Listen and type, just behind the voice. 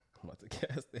to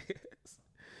cast their ass.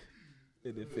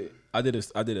 It did fit. I did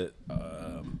a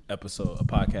episode, a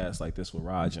podcast like this with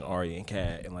Raj and Ari and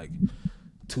Kat in like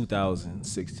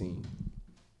 2016.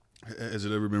 Has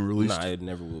it ever been released? Nah, it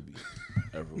never will be.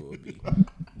 Ever will be.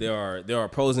 There are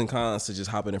pros and cons to just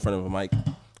hopping in front of a mic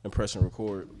and pressing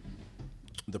record.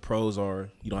 The pros are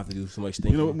you don't have to do so much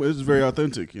thinking. You know, it's very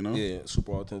authentic, you know? Yeah,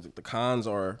 super authentic. The cons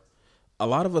are a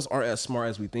lot of us aren't as smart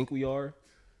as we think we are.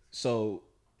 So,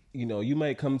 you know, you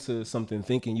might come to something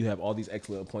thinking you have all these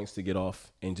excellent points to get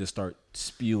off and just start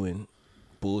spewing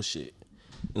bullshit.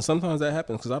 And sometimes that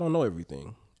happens because I don't know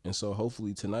everything. And so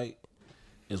hopefully tonight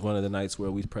is one of the nights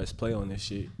where we press play on this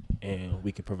shit and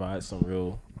we can provide some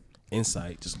real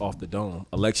insight just off the dome.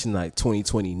 Election night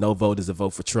 2020, no vote is a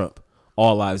vote for Trump.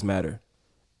 All lives matter.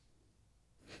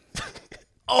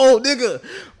 Oh, nigga.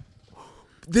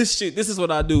 This is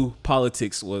what I do.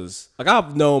 Politics was like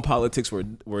I've known politics were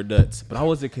nuts, but I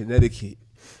was in Connecticut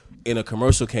and a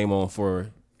commercial came on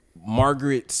for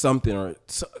Margaret something or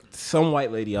some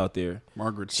white lady out there.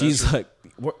 Margaret She's Thatcher? like,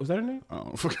 what was that her name? I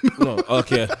don't fucking know. No,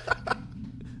 okay.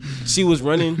 She was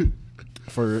running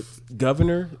for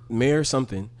governor, mayor,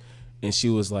 something, and she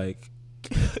was like,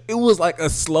 it was like a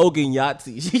slogan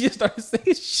Yahtzee. She just started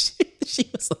saying shit. She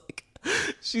was like,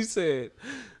 she said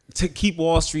to keep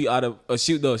Wall Street out of.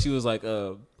 She was like,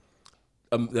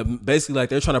 basically like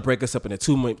they're trying to break us up into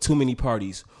too many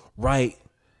parties, right,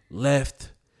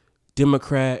 left,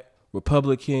 Democrat,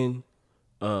 Republican,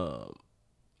 and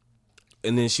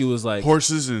then she was like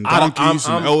horses and donkeys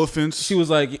and elephants. She was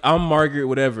like, I'm Margaret,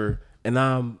 whatever, and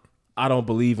I don't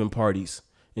believe in parties.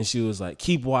 And she was like,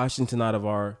 keep Washington out of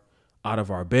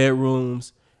our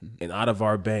bedrooms and out of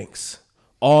our banks.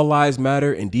 All lives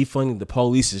matter, and defunding the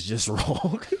police is just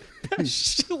wrong. That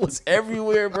shit was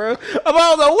everywhere, bro. I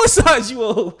don't know what side you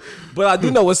on, but I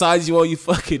do know what side you on. You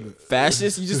fucking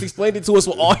fascist. You just explained it to us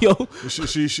with all your.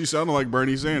 She sounded like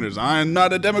Bernie Sanders. I am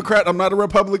not a Democrat. I'm not a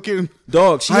Republican.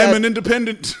 Dog. I'm an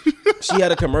independent. She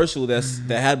had a commercial that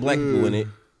had black people in it,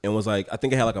 and was like, I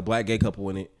think it had like a black gay couple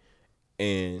in it.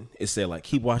 And it said like,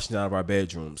 keep Washington out of our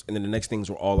bedrooms. And then the next things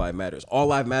were All Lives Matters. All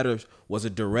Lives Matters was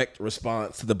a direct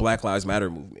response to the Black Lives Matter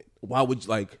movement. Why would you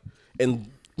like,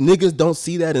 and niggas don't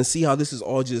see that and see how this is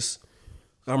all just,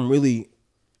 I'm really,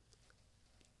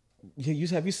 yeah,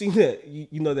 have you seen that?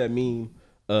 You know that meme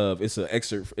of, it's an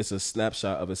excerpt, it's a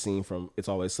snapshot of a scene from It's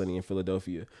Always Sunny in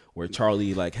Philadelphia where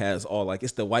Charlie like has all like,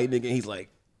 it's the white nigga, he's like,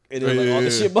 and then like all the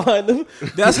shit behind them.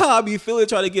 That's how I be feeling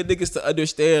trying to get niggas to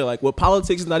understand like what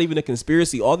politics is not even a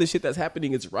conspiracy. All this shit that's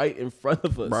happening is right in front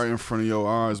of us. Right in front of your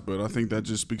eyes. But I think that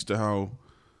just speaks to how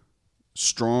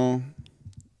strong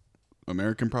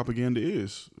American propaganda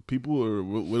is. People are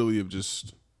literally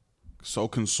just so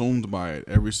consumed by it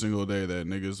every single day that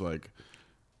niggas like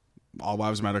All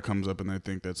Lives Matter comes up and they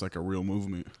think that's like a real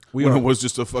movement. It was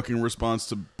just a fucking response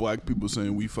to black people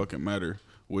saying we fucking matter,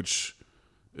 which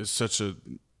is such a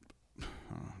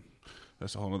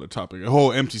that's a whole other topic. A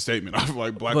whole empty statement. I'm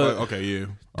like black. Okay, yeah.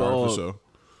 Dog, all right, for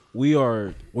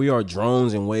sure. We are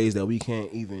drones in ways that we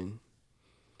can't even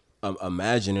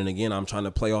imagine. And again, I'm trying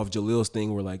to play off Jalil's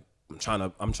thing. Where like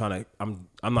I'm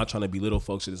not trying to belittle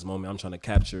folks at this moment. I'm trying to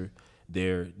capture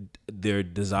their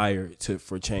desire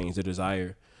for change, their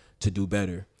desire to do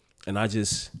better. And I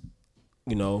just,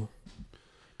 you know,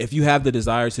 if you have the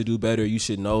desire to do better, you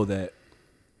should know that.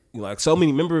 Like so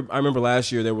many, I remember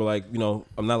last year they were like, you know,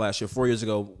 not last year, 4 years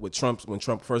ago with Trump, when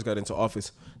Trump first got into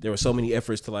office, there were so many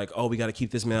efforts to like, oh, we got to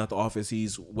keep this man out the office.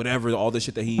 He's whatever, all the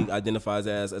shit that he identifies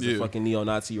as a fucking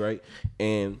neo-Nazi, right?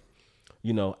 And,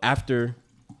 you know, after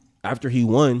he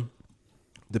won,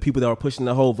 the people that were pushing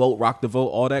the whole vote, rock the vote,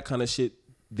 all that kind of shit,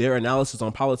 their analysis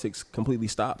on politics completely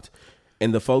stopped.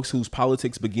 And the folks whose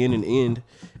politics begin and end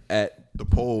at the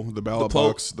poll, the ballot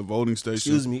box, the voting station.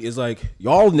 Excuse me, is like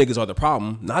y'all niggas are the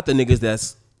problem, not the niggas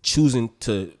that's choosing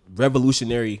to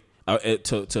revolutionary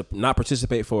to not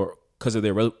participate because of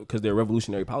their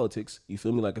revolutionary politics. You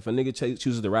feel me? Like if a nigga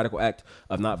chooses the radical act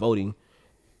of not voting,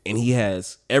 and he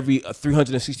has every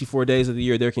 364 days of the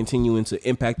year they're continuing to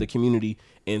impact the community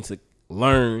and to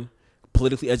learn,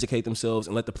 politically educate themselves,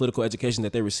 and let the political education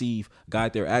that they receive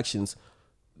guide their actions.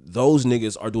 Those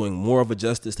niggas are doing more of a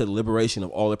justice to the liberation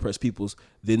of all oppressed peoples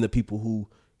than the people who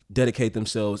dedicate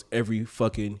themselves every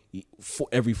 4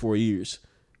 years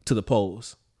to the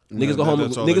polls. Niggas go home.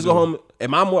 Niggas go home.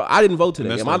 Am I more? I didn't vote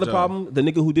today. Am I the problem? The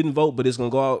nigga who didn't vote, but is gonna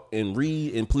go out and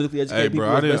read and politically educate people.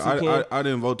 I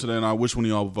didn't vote today, and I wish when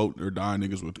y'all vote or die,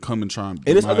 niggas would come and try and.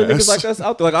 And there's other niggas like us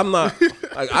out there. Like I'm not.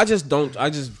 Like I just don't. I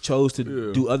just chose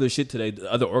to do other shit today,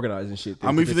 other organizing shit.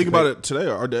 I mean, if you think about it, today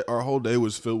our whole day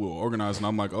was filled with organizing.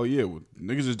 I'm like, oh yeah,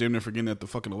 niggas is damn near forgetting that the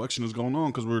fucking election is going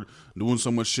on because we're doing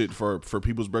so much shit for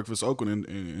People's Breakfast Oakland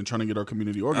and trying to get our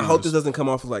community organized. I hope this doesn't come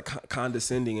off as like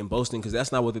condescending and boasting because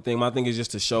that's not what the thing. My thing is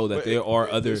just to show that there are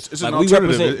other. It's like an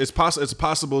alternative. It's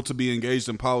possible to be engaged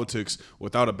in politics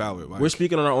without a ballot. Like, we're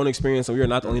speaking on our own experience, and we are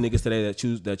not the only niggas today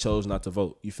that chose not to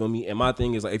vote. You feel me? And my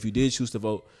thing is like, if you did choose to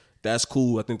vote, that's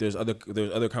cool. I think there's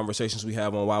other conversations we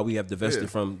have on why we have divested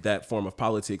from that form of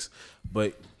politics.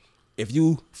 But if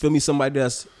you feel me, somebody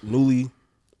that's newly,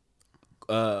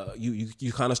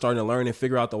 you kind of starting to learn and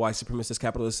figure out the white supremacist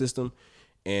capitalist system,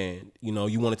 and you know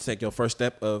you want to take your first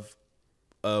step of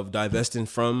divesting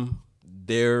from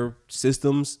their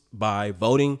systems by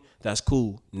voting, that's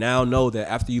cool. Now know that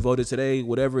after you voted today,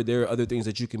 whatever, there are other things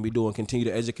that you can be doing. Continue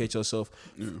to educate yourself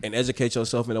and educate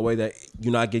yourself in a way that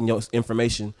you're not getting your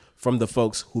information from the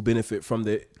folks who benefit from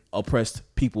the oppressed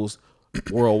peoples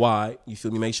worldwide. You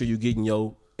feel me? Make sure you're getting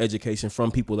your education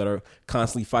from people that are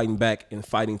constantly fighting back and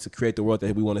fighting to create the world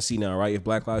that we want to see now, right? If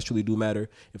black lives truly do matter,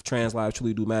 if trans lives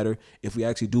truly do matter, if we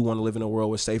actually do want to live in a world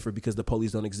where it's safer because the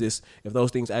police don't exist, if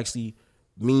those things actually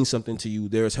mean something to you,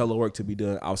 there's hella work to be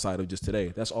done outside of just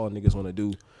today. That's all niggas want to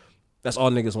do. That's all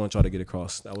niggas want to try to get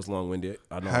across. That was long-winded.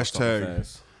 I know.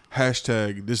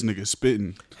 Hashtag this nigga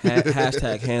spitting.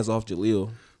 Hashtag hands off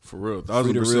Jaleel. For real.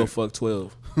 Free the real fuck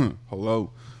 12.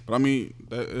 Hello. But I mean,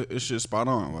 it's just spot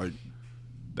on. Like,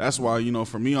 that's why, you know,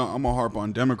 for me, I'm gonna harp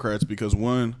on Democrats because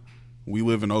one, we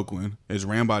live in Oakland. It's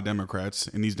ran by Democrats,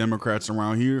 and these Democrats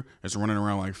around here is running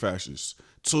around like fascists.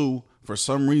 Two, for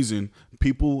some reason,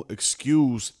 people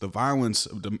excuse the violence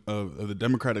of the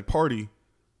Democratic Party.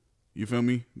 You feel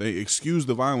me? They excuse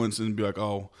the violence and be like,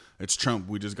 oh, it's Trump.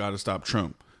 We just got to stop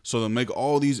Trump. So they'll make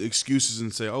all these excuses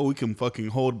and say, oh, we can fucking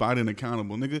hold Biden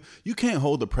accountable. Nigga, you can't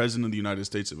hold the president of the United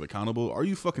States accountable. Are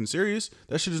you fucking serious?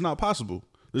 That shit is not possible.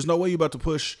 There's no way you're about to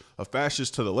push a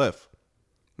fascist to the left.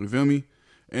 You feel me?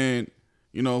 And,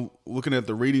 you know, looking at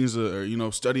the readings, or, you know,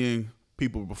 studying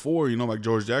people before, you know, like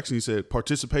George Jackson, he said,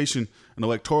 participation in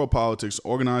electoral politics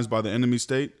organized by the enemy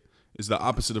state is the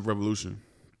opposite of revolution.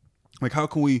 Like, how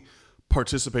can we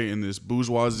participate in this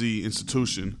bourgeoisie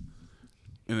institution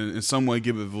and in some way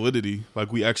give it validity,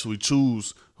 like we actually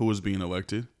choose who is being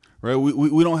elected, right?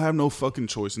 We don't have no fucking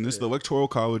choice. And the Electoral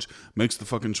College makes the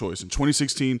fucking choice. In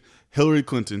 2016, Hillary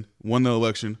Clinton won the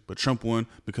election, but Trump won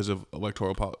because of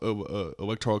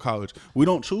Electoral College. We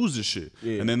don't choose this shit.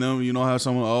 Yeah. And then, you know how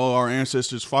someone, our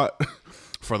ancestors fought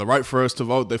for the right for us to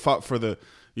vote. They fought for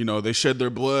they shed their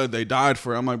blood. They died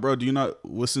for it. I'm like, bro, do you not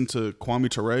listen to Kwame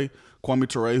Ture? Kwame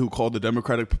Ture, who called the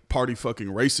Democratic Party fucking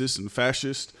racist and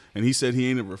fascist, and he said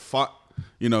he ain't ever fought,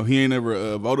 he ain't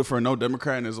ever voted for no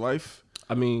Democrat in his life.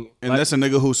 I mean, and that's a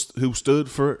nigga who stood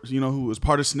for, who was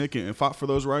part of SNCC and fought for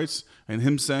those rights. And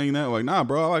him saying that, like, nah,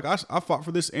 bro, like I fought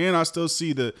for this, and I still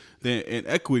see the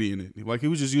inequity in it. Like, he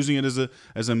was just using it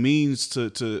as a means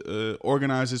to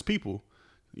organize his people,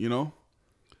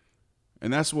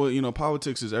 And that's what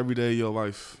politics is every day of your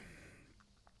life,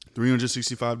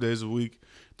 365 days a week.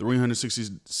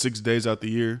 366 days out the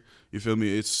year. You feel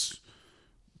me?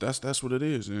 That's what it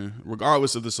is, man.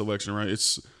 Regardless of this election, right?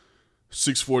 It's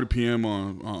 6:40 p.m.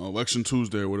 on election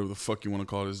Tuesday or whatever the fuck you want to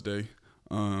call this day.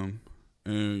 And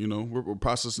we're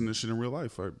processing this shit in real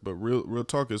life, right? But real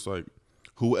talk is like,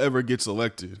 whoever gets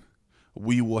elected,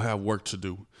 we will have work to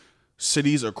do.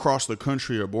 Cities across the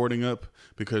country are boarding up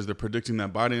because they're predicting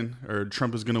that Biden or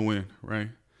Trump is gonna win, right?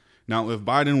 Now, if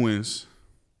Biden wins,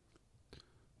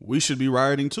 we should be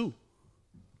rioting too.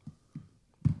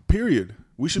 Period.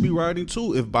 We should be rioting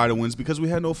too if Biden wins because we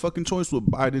had no fucking choice with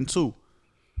Biden too.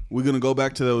 We're going to go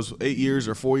back to those 8 years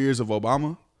or 4 years of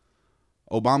Obama.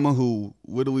 Obama, who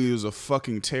literally is a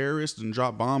fucking terrorist and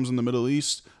dropped bombs in the Middle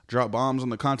East, dropped bombs on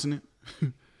the continent.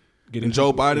 And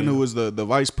Joe Biden, who was the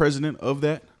vice president of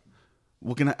that.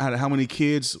 Looking at how many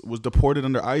kids was deported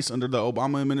under ICE under the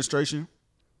Obama administration.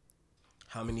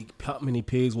 How many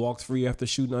pigs walked free after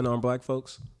shooting unarmed black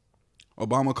folks?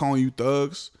 Obama calling you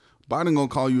thugs. Biden gonna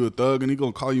call you a thug, and he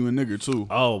gonna call you a nigger too.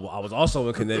 Oh, I was also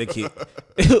in Connecticut.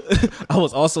 The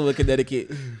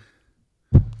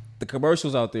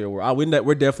commercials out there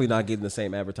we're definitely not getting the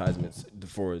same advertisements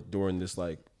during this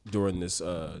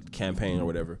campaign or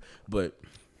whatever. But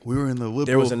we were in the liberal.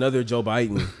 There was another Joe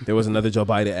Biden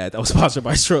ad that was sponsored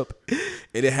by Trump,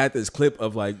 and it had this clip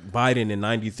of like Biden in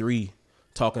 '93.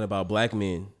 Talking about black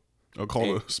men. Call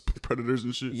the predators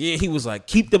and shit. Yeah, he was like,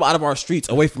 keep them out of our streets,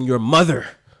 away from your mother,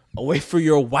 away from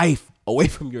your wife, away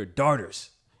from your daughters.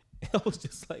 And I was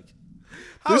just like,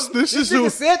 this is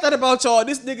nigga said that about y'all.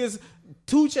 This nigga's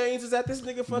 2 Chainz is at this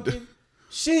nigga fucking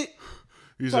shit.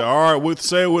 He said, all right,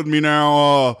 say it with me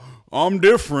now. I'm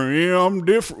different. Yeah, I'm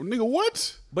different. Nigga,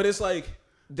 what? But it's like,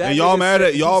 that and y'all mad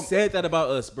at y'all. He said that about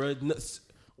us, bro. And this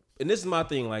is my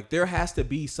thing. Like, there has to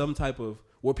be some type of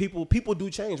where people do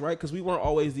change, right? Because we weren't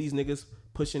always these niggas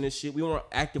pushing this shit. We weren't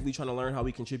actively trying to learn how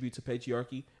we contribute to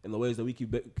patriarchy and the ways that we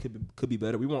could be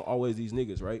better. We weren't always these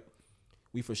niggas, right?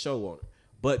 We for sure weren't.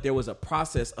 But there was a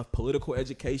process of political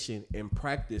education and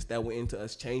practice that went into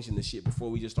us changing the shit before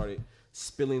we just started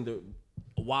spilling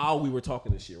while we were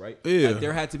talking this shit, right? Yeah. Like,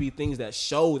 there had to be things that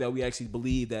show that we actually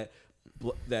believe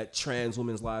that trans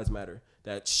women's lives matter.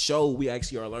 That show we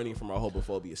actually are learning from our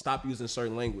homophobia. Stop using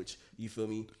certain language. You feel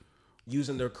me?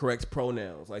 Using their correct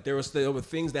pronouns. Like, there were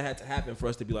things that had to happen for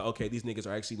us to be like, okay, these niggas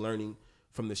are actually learning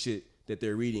from the shit that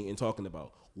they're reading and talking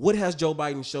about. What has Joe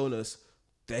Biden shown us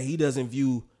that he doesn't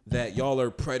view that y'all are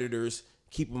predators?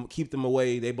 Keep them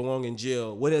away. They belong in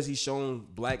jail. What has he shown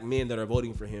black men that are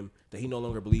voting for him that he no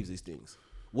longer believes these things?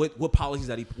 What policies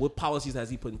has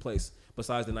he put in place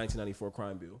besides the 1994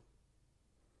 crime bill?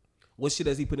 What shit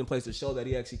has he put in place to show that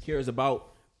he actually cares about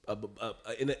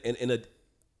in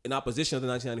opposition of the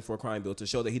 1994 crime bill, to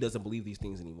show that he doesn't believe these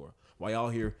things anymore? While y'all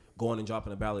here going and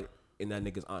dropping a ballot in that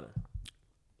nigga's honor.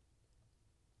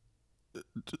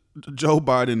 Joe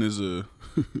Biden is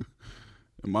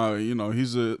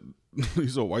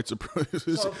he's a white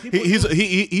supremacist. So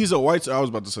he's a white. I was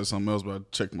about to say something else, but I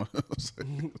checked my.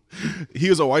 He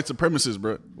is a white supremacist,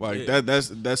 bro. Like, yeah. That's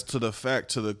to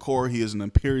the core. He is an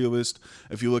imperialist.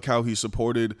 If you look how he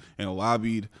supported and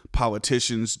lobbied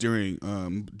politicians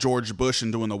during George Bush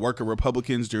and doing the work of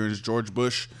Republicans during George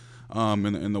Bush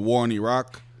in the war in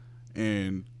Iraq,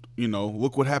 and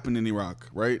look what happened in Iraq,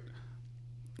 right?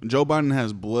 Joe Biden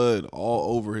has blood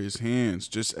all over his hands,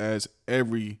 just as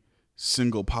every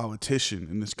single politician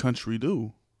in this country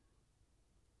do.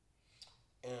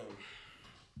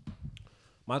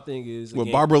 My thing is, well,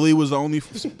 Barbara Lee was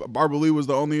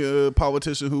the only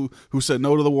politician who said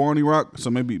no to the war in Iraq.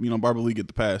 So maybe Barbara Lee get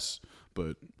the pass,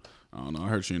 but I don't know. I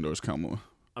heard she endorsed Kamala,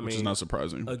 which is not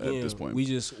surprising at this point. We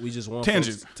just want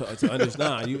folks to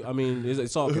understand.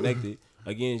 It's all connected.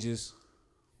 Again, just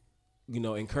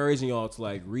encouraging y'all to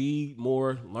like read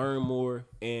more, learn more,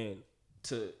 and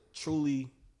to truly.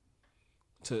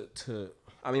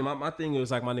 My thing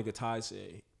is, like my nigga Ty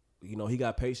said, he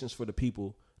got patience for the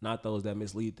people, not those that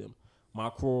mislead them. My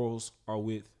quarrels are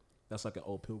with, that's like an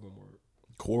old Pilgrim word.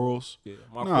 Quarrels? Yeah.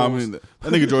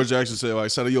 That nigga George Jackson said, like,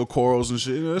 settle your quarrels and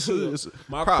shit.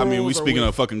 We speaking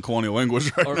of fucking colonial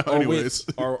language right now anyways.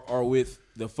 Are with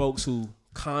the folks who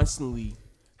constantly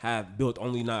have built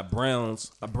only not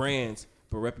brands,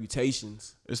 but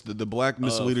reputations. It's the black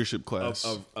misleadership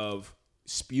class. Of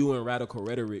spewing radical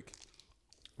rhetoric.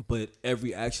 But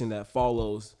every action that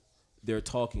follows their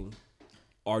talking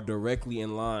are directly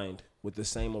in line with the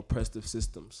same oppressive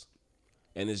systems.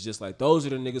 And it's just like, those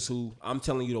are the niggas who I'm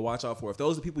telling you to watch out for. If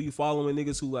those are the people you following,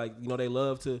 niggas who they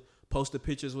love to post the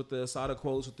pictures with the Asada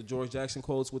quotes, with the George Jackson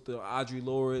quotes, with the Audre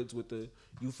Lordes, with the,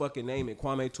 you fucking name it,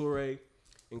 Kwame Ture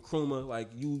and Nkrumah,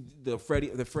 like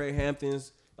the Fred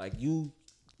Hamptons,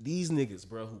 these niggas,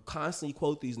 bro, who constantly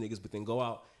quote these niggas, but then go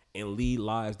out and lead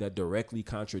lives that directly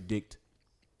contradict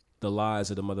the lies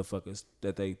of the motherfuckers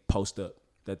that they post up,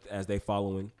 that as they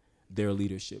following their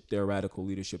leadership, their radical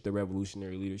leadership, their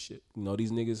revolutionary leadership.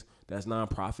 These niggas, that's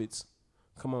nonprofits.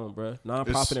 Come on, bro.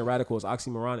 Nonprofit and radical is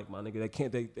oxymoronic, my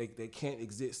nigga. They can't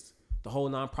exist. The whole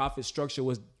nonprofit structure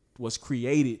was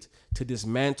created to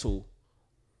dismantle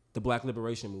the Black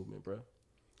liberation movement, bro.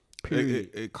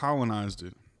 Period. It colonized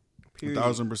it. Period.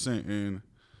 1,000%. And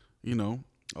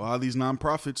a lot of these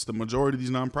nonprofits, the majority of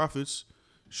these nonprofits,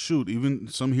 shoot, even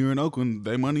some here in Oakland,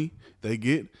 they money they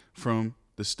get from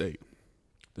the state.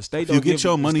 The state don't give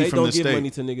money from the state. Give money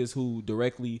to niggas who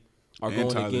directly are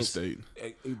going against the state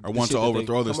or want to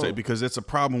overthrow the state, because it's a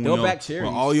problem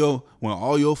when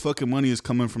all your fucking money is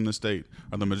coming from the state,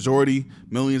 or the majority,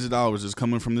 millions of dollars is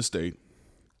coming from the state.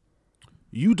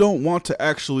 You don't want to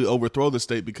actually overthrow the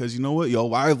state, because you know what? Your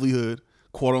livelihood,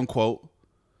 quote unquote,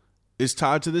 is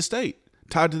tied to the state.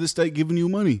 Tied to the state giving you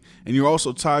money. And you're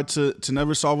also tied to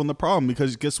never solving the problem,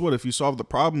 because guess what? If you solve the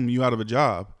problem, you out of a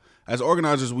job. As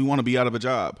organizers, we want to be out of a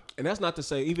job. And that's not to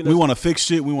say we want to fix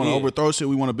shit, we want to overthrow shit,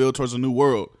 we want to build towards a new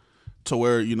world, to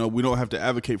where we don't have to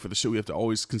advocate for the shit we have to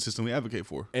always consistently advocate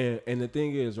for. And the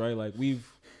thing is, right, like we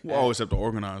always have to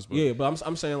organize. But yeah, but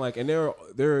I'm saying, like, and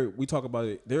there we talk about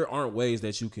it. There aren't ways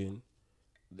that you can.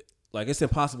 like it's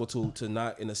impossible to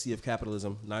not in a sea of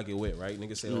capitalism not get wet, right?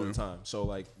 Niggas say it all the time. So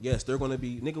like, yes, they're gonna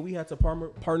be nigga. We had to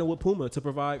partner with Puma to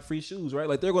provide free shoes, right?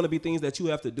 Like they're gonna be things that you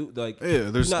have to do. Like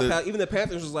there's even the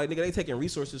Panthers was like, nigga, they taking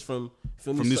resources from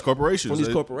these corporations. From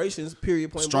these corporations.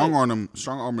 Period. Point strong blank.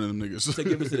 arming them niggas to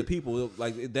give it to the people.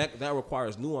 Like that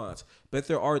requires nuance. But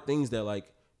there are things that like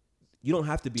you don't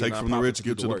have to be take a nonprofit from the rich, to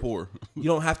give to the work. poor. You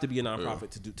don't have to be a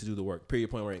nonprofit to do the work.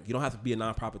 Period. Point blank. You don't have to be a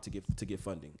nonprofit to get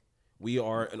funding. We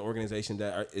are an organization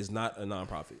that is not a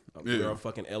nonprofit. We are a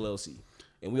fucking LLC,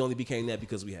 and we only became that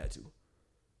because we had to.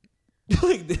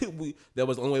 Like that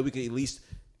was the only way we could at least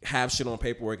have shit on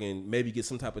paperwork and maybe get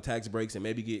some type of tax breaks and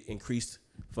maybe get increased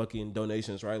fucking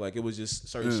donations, right? Like it was just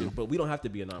certain shit, but we don't have to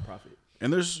be a nonprofit.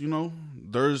 And there's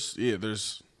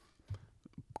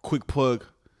quick plug,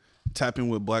 tapping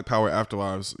with Black Power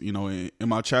Afterlives. You know, in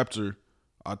my chapter,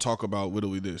 I talk about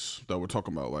literally this that we're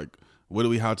talking about, like.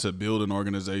 Literally how to build an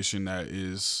organization that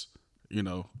is, you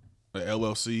know, a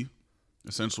LLC,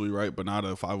 essentially, right? But not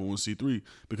a 501c3,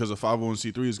 because a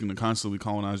 501c3 is going to constantly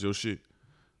colonize your shit.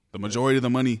 The majority of the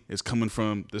money is coming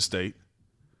from the state,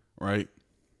 right?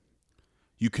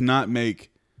 You can't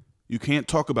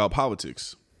talk about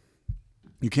politics.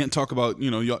 You can't talk about, you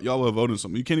know, y'all are voting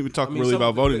something. You can't even talk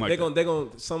about voting like that. They're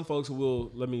going some folks will,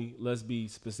 let's be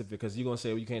specific, because you're going to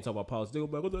say, well, you can't talk about politics. They're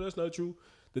going to be like, oh, no, that's not true.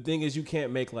 The thing is, you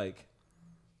can't make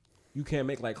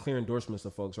clear endorsements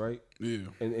of folks, right? Yeah.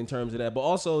 In terms of that. But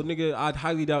also, nigga, I'd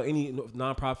highly doubt any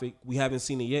nonprofit, we haven't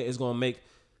seen it yet, is going to make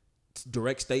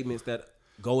direct statements that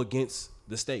go against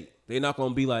the state. They're not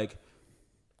going to be like,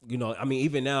 you know, I mean,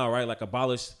 even now, right? Like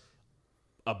abolish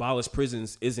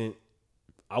prisons isn't,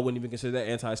 I wouldn't even consider that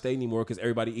anti-state anymore, because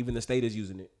everybody, even the state, is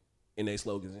using it in their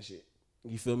slogans and shit.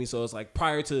 You feel me? So it's like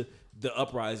prior to the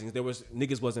uprisings,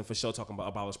 niggas wasn't for sure talking about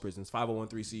abolish prisons.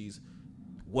 501(c)(3)s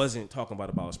wasn't talking about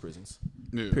abolish prisons.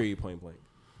 Yeah. Period. Point blank.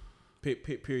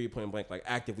 Period. Point blank. Like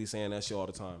actively saying that shit all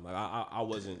the time. Like I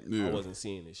wasn't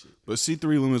seeing this shit. But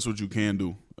C3 limits what you can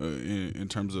do in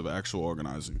terms of actual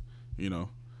organizing. You know,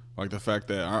 like the fact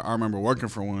that I remember working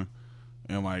for one,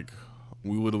 and like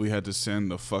we literally had to send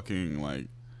the fucking like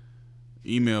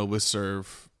email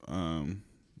listserv. I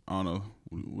don't know.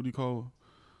 What do you call it?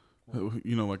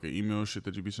 You know, like an email shit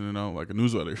that you be sending out, like a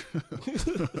newsletter.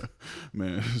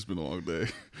 Man, it's been a long day.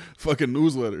 Fucking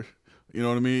newsletter. You know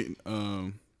what I mean? We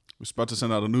was about to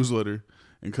send out a newsletter,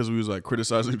 and because we was like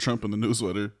criticizing Trump in the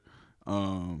newsletter,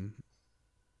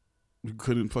 we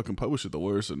couldn't fucking publish it. The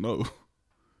lawyer said no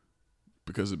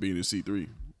because of being a C3.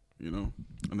 You know,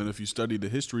 and then if you study the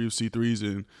history of C3s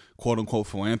and quote unquote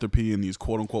philanthropy and these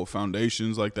quote unquote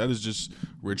foundations, like that is just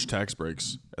rich tax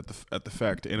breaks at the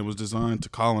fact. And it was designed to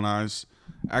colonize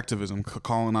activism,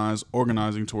 colonize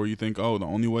organizing, to where you think, oh, the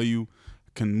only way you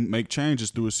can make change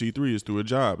is through a C3, is through a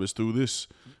job, is through this.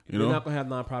 You're not gonna have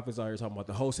nonprofits out here talking about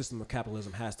the whole system of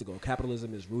capitalism has to go.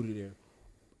 Capitalism is rooted in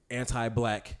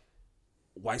anti-black,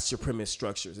 white supremacist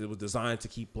structures. It was designed to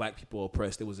keep black people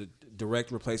oppressed. It was a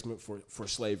direct replacement for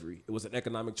slavery. It was an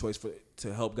economic choice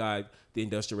to help guide the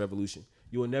Industrial Revolution.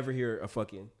 You will never hear a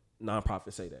fucking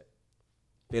nonprofit say that.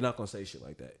 They're not gonna say shit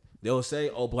like that. They'll say,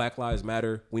 "Oh, Black Lives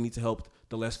Matter. We need to help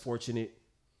the less fortunate."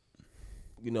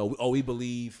 You know, we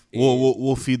believe.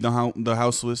 We'll feed the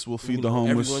houseless. We'll feed the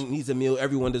homeless. Everyone needs a meal.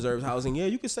 Everyone deserves housing. Yeah,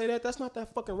 you can say that. That's not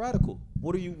that fucking radical.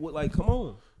 Like? Come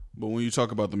on. But when you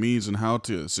talk about the means and how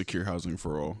to secure housing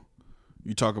for all,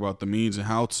 you talk about the means and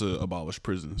how to abolish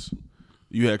prisons.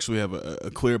 You actually have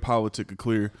a clear politic, a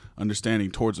clear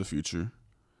understanding towards a future,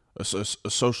 a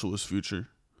socialist future,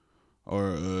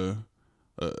 or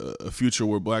a future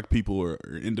where black people are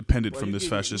independent from this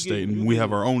fascist state, and we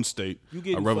have our own state,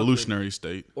 a revolutionary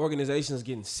state. Organizations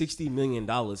getting $60 million,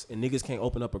 and niggas can't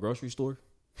open up a grocery store,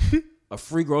 a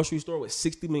free grocery store with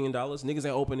 $60 million. Niggas ain't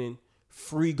opening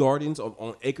free gardens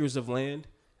on acres of land.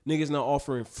 Niggas not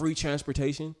offering free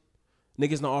transportation.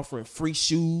 Niggas not offering free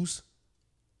shoes.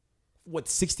 What,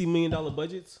 $60 million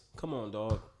budgets? Come on,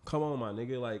 dog. Come on, my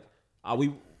nigga. Like,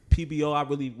 we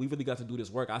really got to do this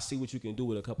work. I see what you can do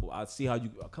with a couple. I see how you.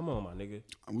 Come on, my nigga.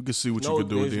 We can see what you can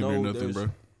do with nothing, bro.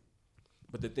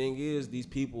 But the thing is, these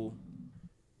people,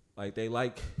 like, they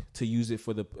like to use it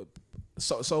for the.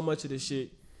 So much of this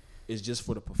shit is just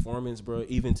for the performance, bro.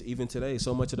 Even today,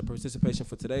 so much of the participation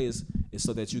for today is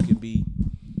so that you can be.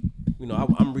 You know,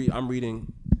 I'm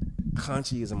reading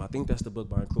Consciism. I think that's the book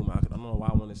by Nkrumah. I don't know why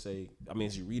I want to say. I mean,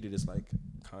 as you read it, it's like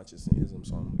consciousism.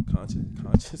 So I'm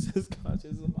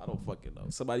consciousism. I don't fucking know.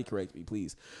 Somebody correct me,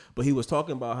 please. But he was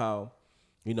talking about how,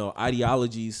 you know,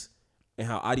 ideologies,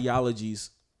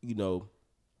 you know,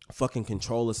 fucking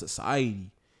control a society,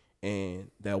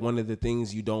 and that one of the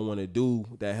things you don't want to do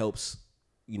that helps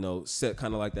set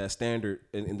kind of like that standard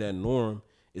and that norm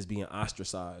is being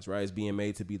ostracized, right? It's being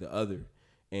made to be the other.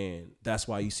 And that's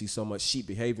why you see so much sheep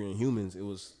behavior in humans. It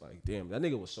was like, damn, that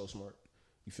nigga was so smart.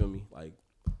 You feel me? Like,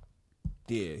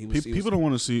 yeah, people don't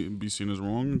want to be seen as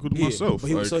wrong, including myself.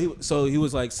 So he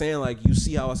was like saying, like, you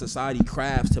see how a society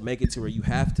crafts to make it to where you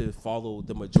have to follow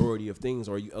the majority of things,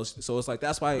 so it's like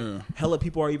that's why hella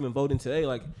people are even voting today.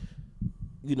 Like,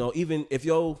 even if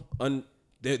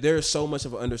there's so much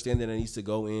of an understanding that needs to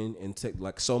go in and take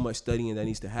like so much studying that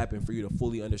needs to happen for you to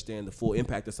fully understand the full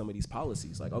impact of some of these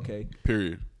policies. Like, okay,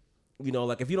 period.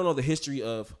 Like if you don't know the history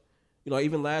of,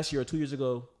 even last year or 2 years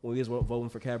ago when we was voting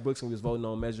for Cat Brooks and we was voting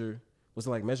on Measure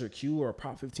Q or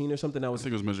Prop 15 or something I think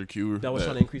it was Measure Q that was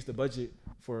trying to increase the budget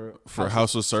for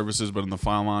household services, but in the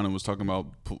fine line it was talking about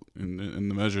in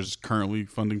the measures currently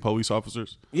funding police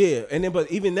officers. Yeah, and then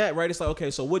but even that, right? It's like, okay,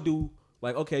 so what do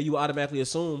you automatically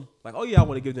assume like, oh yeah, I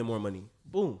want to give them more money,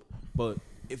 boom. But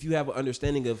if you have an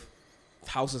understanding of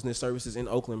houselessness services in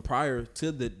Oakland prior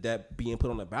to that being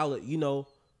put on the ballot,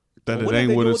 that it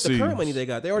ain't what it seems. The current money they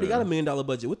got, they already got $1 million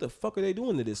budget. What the fuck are they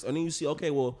doing to this? And then you see, okay,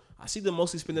 well, I see them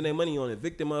mostly spending their money on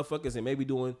evicting motherfuckers and maybe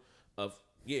doing,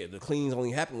 the cleans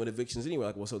only happen with evictions anyway.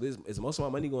 Like, well, so is most of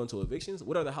my money going to evictions?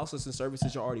 What are the houselessness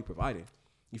services you're already providing?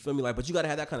 You feel me? Like, but you got to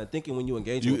have that kind of thinking when you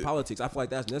engage with politics. I feel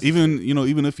like that's necessary.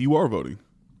 Even if you are voting,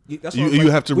 you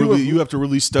have to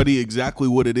really study exactly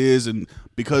what it is, and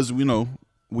because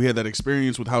we had that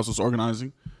experience with houseless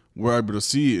organizing, we're able to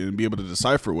see it and be able to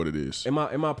decipher what it is. And my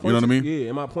point, you know what I mean? Yeah,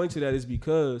 and my point to that is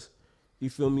because you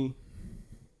feel me.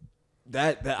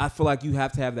 That I feel like you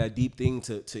have to have that deep thing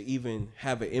to even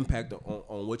have an impact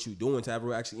on what you're doing, to have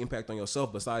a actually impact on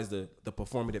yourself besides the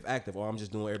performative act of, I'm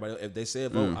just doing everybody else. If they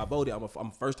said vote, I voted. I'm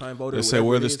a first time voter. They said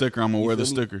wear the sticker, I'm gonna wear the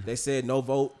sticker. They said no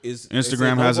vote is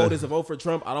Instagram has no vote is a vote for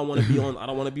Trump. I don't want to be on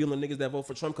the niggas that vote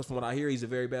for Trump because from what I hear, he's a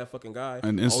very bad fucking guy.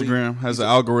 And Instagram has an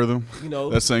algorithm,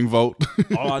 that's saying vote.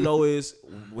 All I know is,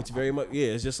 which very much,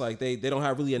 it's just like they don't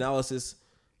have really analysis.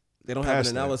 They don't have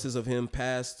an analysis of him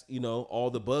past, all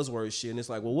the buzzword shit. And it's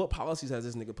like, well, what policies has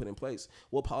this nigga put in place?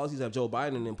 What policies have Joe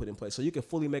Biden and them put in place? So you can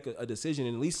fully make a decision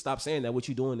and at least stop saying that what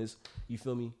you're doing is, you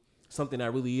feel me, something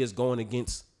that really is going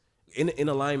against, in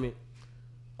alignment.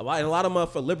 A lot of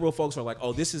motherfuckers, liberal folks are like,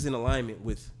 oh, this is in alignment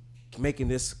with making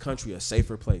this country a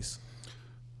safer place.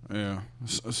 Yeah.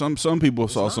 Some people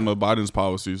saw some of Biden's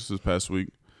policies this past week.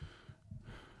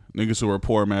 Niggas who are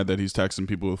poor mad that he's taxing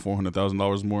people with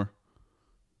 $400,000 more.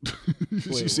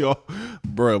 You see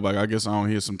bro, like I guess I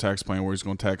don't hear some tax plan where he's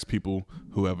gonna tax people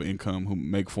who have an income who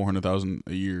make $400,000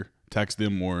 a year, tax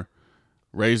them more,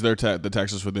 raise the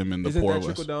taxes for them and the poor less. Isn't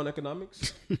that trickle down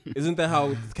economics? Isn't that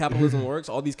how capitalism works?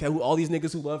 All these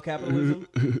niggas who love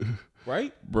capitalism,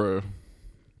 right, bro?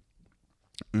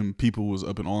 And people was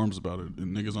up in arms about it,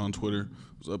 and niggas on Twitter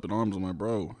was up in arms. I'm like,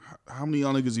 bro, how many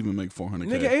y'all niggas even make $400K?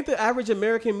 Nigga, ain't the average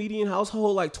American median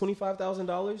household like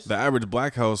 $25,000? The average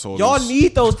black household. Y'all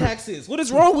need those taxes. What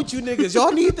is wrong with you niggas?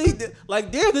 Y'all need things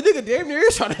like damn. The nigga damn near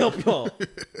is trying to help y'all,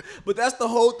 but that's the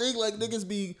whole thing. Like niggas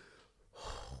be,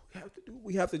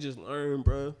 we have to just learn,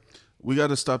 bro. We got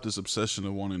to stop this obsession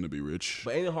of wanting to be rich.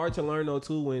 But ain't it hard to learn though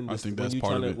too I think that's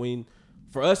part of it.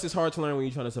 For us, it's hard to learn when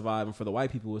you're trying to survive, and for the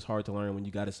white people, it's hard to learn when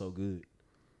you got it so good.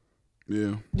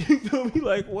 Yeah. You feel me?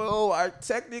 Like, whoa, I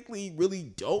technically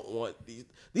really don't want these.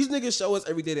 These niggas show us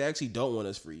every day they actually don't want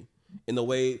us free. In the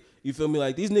way, you feel me?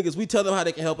 Like, these niggas, we tell them how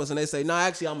they can help us, and they say, nah,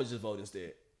 actually, I'm going to just vote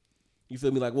instead. You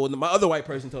feel me? Like, well, my other white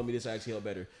person told me this actually helped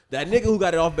better. That nigga who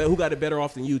got it better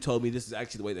off than you told me this is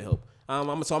actually the way to help. So I'm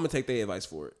going to take their advice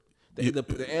for it.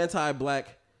 The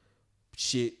anti-black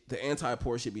shit, the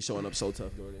anti-poor shit be showing up so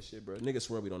tough during this shit, bro. Niggas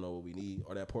swear we don't know what we need,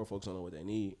 or that poor folks don't know what they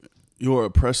need. Your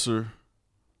oppressor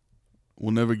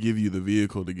will never give you the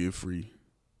vehicle to get free.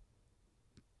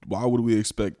 Why would we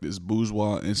expect this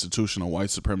bourgeois institution of white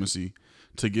supremacy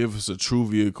to give us a true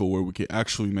vehicle where we can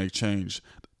actually make change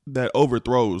that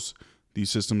overthrows these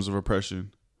systems of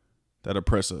oppression that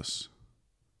oppress us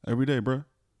every day, bro?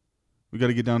 We got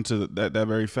to get down to that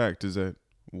very fact is that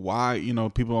why,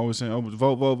 people always saying, oh,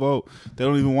 vote. They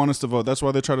don't even want us to vote. That's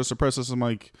why they try to suppress us. I'm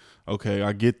like, okay,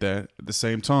 I get that. At the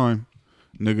same time,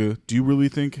 nigga, do you really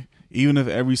think even if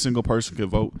every single person could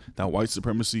vote, that white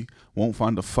supremacy won't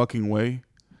find a fucking way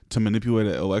to manipulate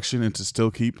an election and to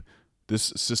still keep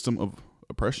this system of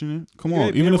oppression in? Come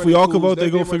on. Even if we all could vote, they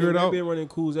go figure it out. They've been running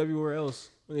coups everywhere else.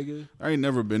 Nigga. I ain't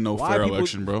never been no fair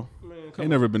election, bro. Ain't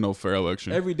never been no fair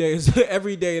election. Every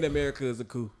day in America is a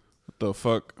coup. What the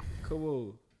fuck? Come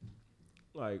on.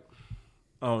 Like,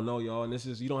 I don't know, y'all. And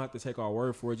you don't have to take our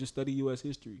word for it. Just study U.S.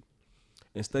 history.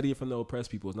 And study it from the oppressed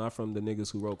peoples, not from the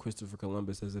niggas who wrote Christopher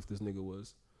Columbus as if this nigga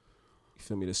was You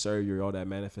feel me? To serve you, all that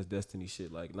manifest destiny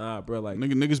shit. Like, nah, bro. Like,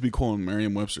 Niggas be quoting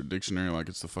Merriam-Webster dictionary like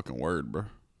it's the fucking word, bro.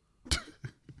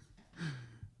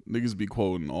 Niggas be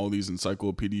quoting all these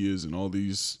encyclopedias and all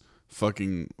these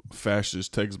fucking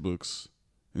fascist textbooks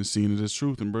and seeing it as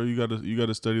truth. And bro, you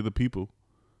gotta study the people.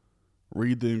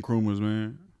 Read the Nkrumahs,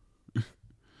 man.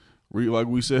 Read, like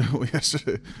we said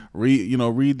yesterday.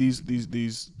 Read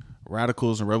these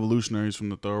radicals and revolutionaries from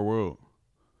the third world.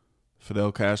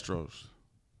 Fidel Castro's,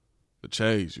 the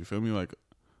Che's. You feel me? Like,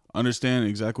 understand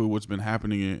exactly what's been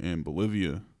happening in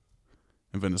Bolivia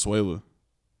and Venezuela.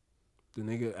 The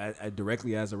nigga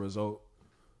directly as a result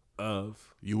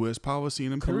of U.S. policy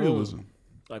and imperialism.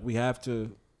 Like, we have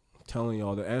to, telling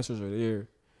y'all, the answers are there.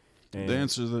 And the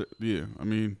answers are, yeah. I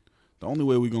mean, the only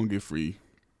way we're going to get free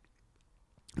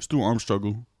is through armed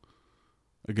struggle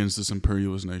against this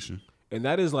imperialist nation. And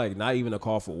that is like not even a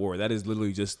call for war. That is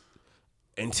literally just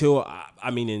until,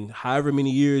 in however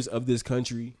many years of this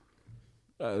country,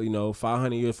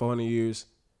 500 years, 400 years,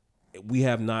 we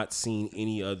have not seen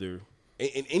any other,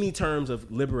 in any terms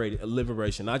of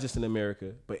liberation, not just in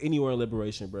America, but anywhere in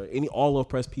liberation, bro. All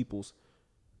oppressed peoples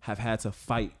have had to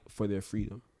fight for their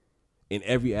freedom in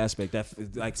every aspect.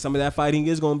 That, like, some of that fighting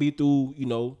is going to be through, it's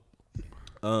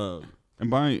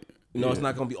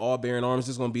not going to be all bearing arms.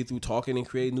 It's going to be through talking and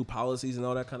creating new policies and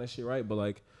all that kind of shit, right? But,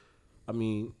 like, I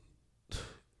mean,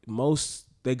 most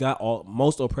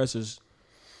oppressors,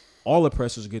 all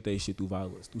oppressors get their shit through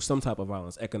violence, through some type of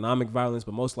violence, economic violence,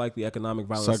 but most likely economic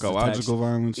violence, psychological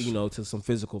violence, to some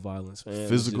physical violence, man.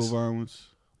 Physical violence.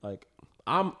 Like,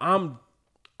 I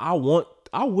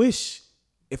wish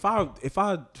we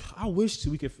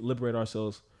could liberate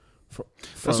ourselves from.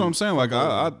 That's what I'm saying. Like,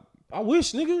 I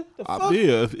wish, nigga. The fuck?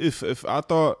 Yeah, if I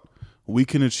thought we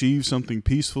can achieve something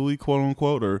peacefully, quote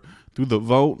unquote, or through the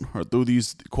vote, or through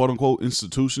these quote unquote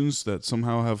institutions that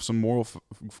somehow have some moral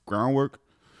groundwork,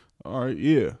 all right,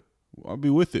 yeah, I'll be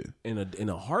with it. In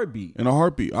a heartbeat. In a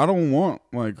heartbeat. I don't want,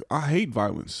 like, I hate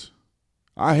violence.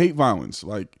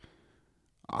 Like,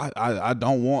 I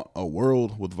don't want a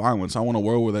world with violence. I want a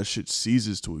world where that shit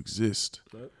ceases to exist.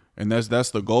 Right. And that's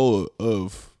the goal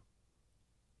of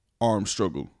armed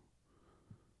struggle,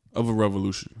 of a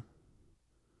revolution.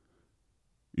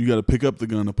 You got to pick up the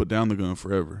gun and put down the gun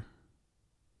forever.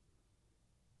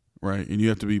 Right? And you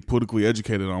have to be politically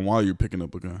educated on why you're picking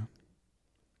up a gun.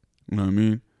 You know what I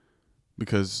mean?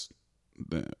 Because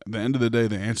at the end of the day,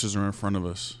 the answers are in front of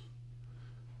us.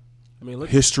 I mean, look,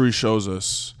 history shows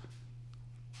us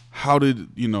how did,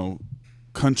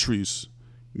 countries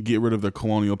get rid of their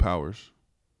colonial powers?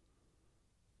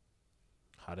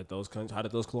 How did those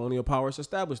colonial powers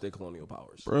establish their colonial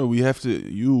powers? Bro, we have to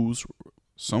use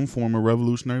some form of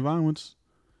revolutionary violence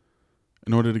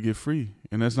in order to get free.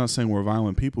 And that's not saying we're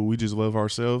violent people. We just love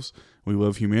ourselves. We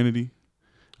love humanity.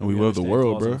 And we love the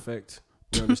world, bro.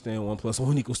 We understand 1 +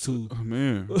 1 = 2. Oh,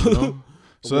 man.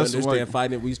 So we understand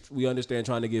fighting. We understand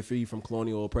trying to get free from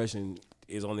colonial oppression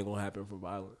is only going to happen from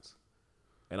violence.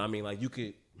 And I mean, like, you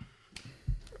could.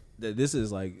 This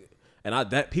is like,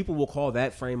 that people will call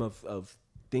that frame of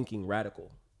thinking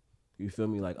radical. You feel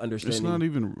me? Like, understanding. It's not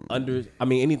even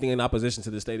anything in opposition to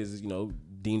the state is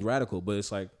deemed radical, but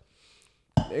it's like,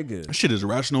 nigga, that shit is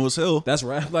irrational as hell. That's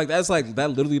right. Like, that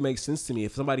literally makes sense to me.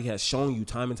 If somebody has shown you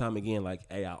time and time again, like,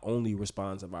 hey, I only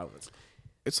respond to violence.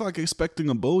 It's like expecting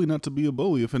a bully not to be a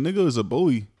bully. If a nigga is a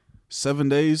bully 7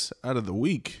 days out of the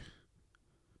week,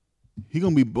 he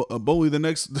gonna be a bully the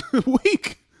next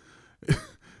week.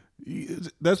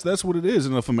 That's what it is.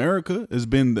 And if America has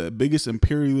been the biggest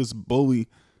imperialist bully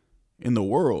in the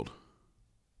world,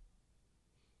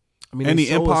 any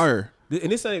empire.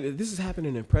 And this is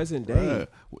happening in present day.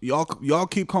 Y'all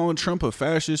keep calling Trump a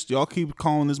fascist. Y'all keep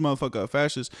calling this motherfucker a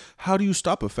fascist. How do you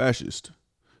stop a fascist?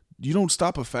 You don't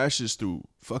stop a fascist through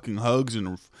fucking hugs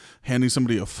and handing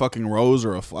somebody a fucking rose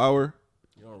or a flower.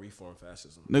 You don't reform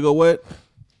fascism, nigga. What?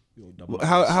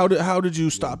 How did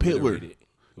you stop Hitler?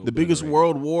 The biggest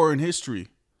world war in history.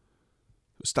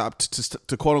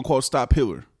 To quote unquote stop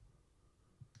Hitler.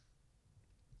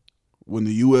 When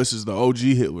the U.S. is the OG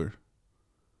Hitler.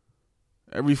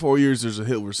 Every 4 years there's a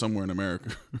Hitler somewhere in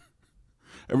America.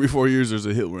 Every 4 years there's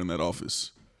a Hitler in that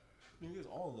office. Niggas,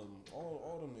 all of them,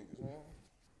 all them niggas, man.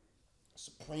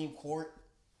 Supreme Court,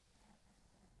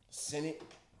 Senate.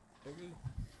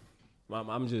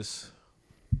 I'm just,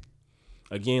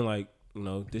 again, like,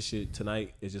 this shit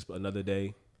tonight is just another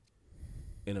day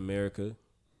in America.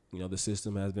 The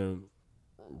system has been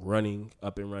running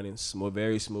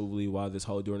very smoothly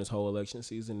during this whole election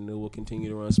season, and it will continue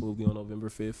to run smoothly on November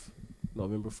 5th,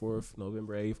 November 4th,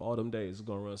 November 8th, all them days it's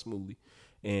gonna run smoothly.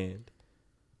 And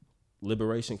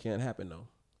liberation can't happen though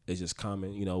It's just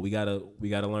common. You know, we gotta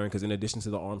learn, because in addition to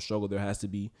the armed struggle, there has to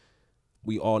be.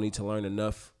 We all need to learn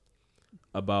enough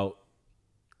about.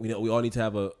 We all need to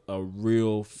have a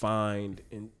real refined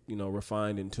and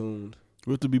tuned.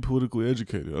 We have to be politically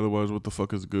educated. Otherwise, what the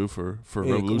fuck is good for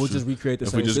revolution? We'll just recreate the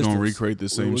if same we're just systems. gonna recreate the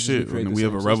same shit, and we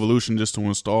have a revolution just to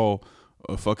install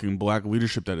a fucking black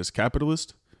leadership that is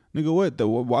capitalist. Nigga, what?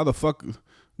 Why the fuck? You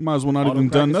might as well not even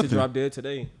done nothing. Drop dead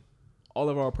today. All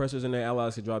of our oppressors and their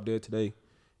allies could drop dead today,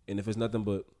 and if it's nothing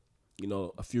but,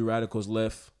 a few radicals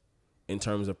left in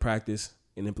terms of practice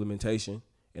and implementation,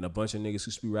 and a bunch of niggas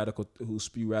who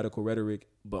spew radical rhetoric,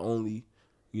 but only,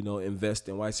 invest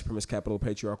in white supremacist capital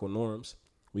patriarchal norms,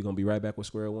 we gonna be right back with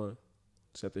square one.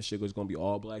 Except this shit is gonna be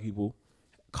all black people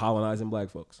colonizing black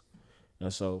folks,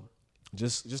 and so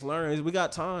just learn. We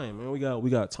got time, man. We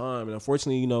got time, and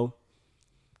unfortunately,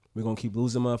 we're gonna keep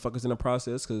losing motherfuckers in the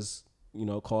process, because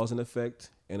cause and effect,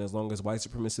 and as long as white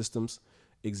supremacist systems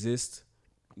exist,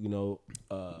 we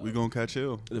gonna catch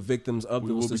hell. The victims of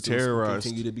those systems be terrorized.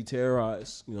 Continue to be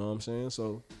terrorized. You know what I'm saying?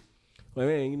 So, but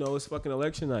man, it's fucking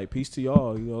election night. Peace to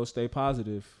y'all. Stay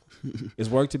positive. It's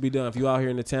work to be done. If you out here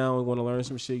in the town and want to learn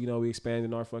some shit, we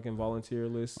expanding our fucking volunteer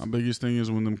list. My biggest thing is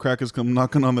when them crackers come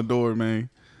knocking on the door, man.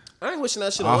 I ain't wishing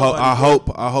that shit on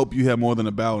nobody. I hope you have more than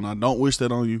a ballot, and I don't wish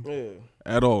that on you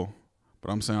at all.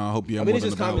 But I'm saying I hope you have more than a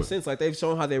ballot. It's just common sense. Like, they've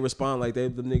shown how they respond. Like, the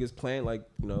niggas playing, like,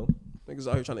 niggas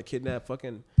out here trying to kidnap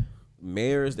fucking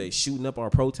mayors. They shooting up our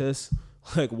protests.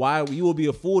 Like, why? You will be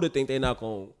a fool to think they're not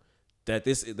going to,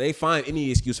 they find any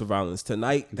excuse for violence.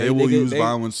 Tonight, they will use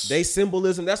violence. They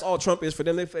symbolism, that's all Trump is for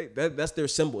them. That's their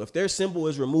symbol. If their symbol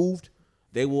is removed,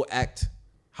 they will act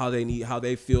how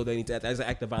they feel they need to act. That's an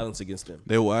act of violence against them.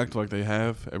 They will act like they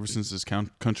have ever since this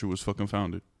country was fucking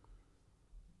founded.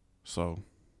 So,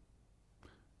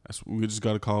 we just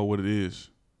got to call it what it is.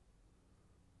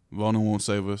 Voting won't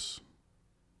save us.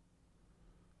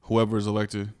 Whoever is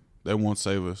elected, they won't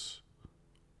save us.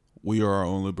 We are our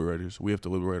own liberators. We have to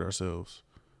liberate ourselves.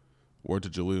 Word to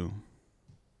Jaleel.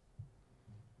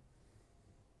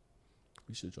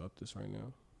 We should drop this right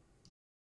now.